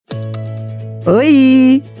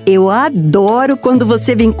Oi! Eu adoro quando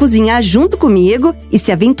você vem cozinhar junto comigo e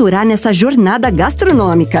se aventurar nessa jornada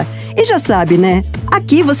gastronômica. E já sabe, né?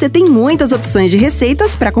 Aqui você tem muitas opções de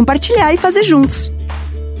receitas para compartilhar e fazer juntos.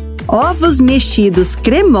 Ovos mexidos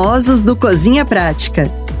cremosos do Cozinha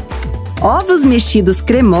Prática. Ovos mexidos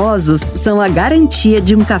cremosos são a garantia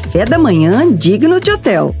de um café da manhã digno de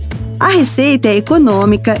hotel. A receita é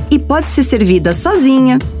econômica e pode ser servida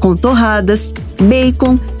sozinha, com torradas,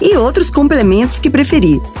 bacon e outros complementos que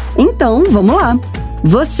preferir. Então, vamos lá!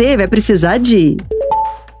 Você vai precisar de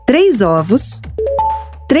 3 ovos,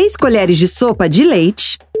 3 colheres de sopa de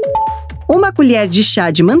leite, 1 colher de chá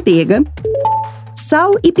de manteiga,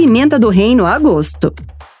 sal e pimenta do reino a gosto.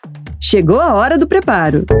 Chegou a hora do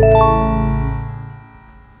preparo!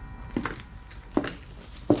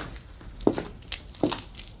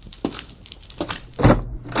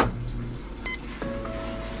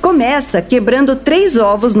 Começa quebrando 3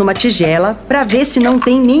 ovos numa tigela para ver se não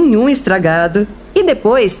tem nenhum estragado e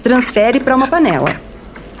depois transfere para uma panela.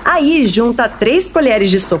 Aí junta 3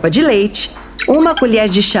 colheres de sopa de leite, 1 colher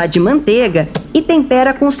de chá de manteiga e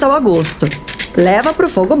tempera com sal a gosto. Leva para o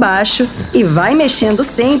fogo baixo e vai mexendo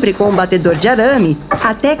sempre com o batedor de arame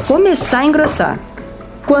até começar a engrossar.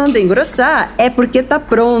 Quando engrossar é porque tá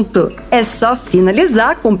pronto. É só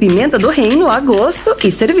finalizar com pimenta do reino a gosto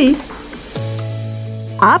e servir.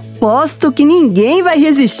 Aposto que ninguém vai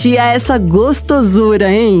resistir a essa gostosura,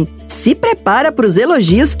 hein? Se prepara para os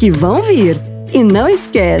elogios que vão vir. E não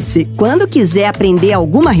esquece, quando quiser aprender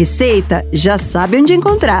alguma receita, já sabe onde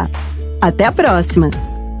encontrar. Até a próxima!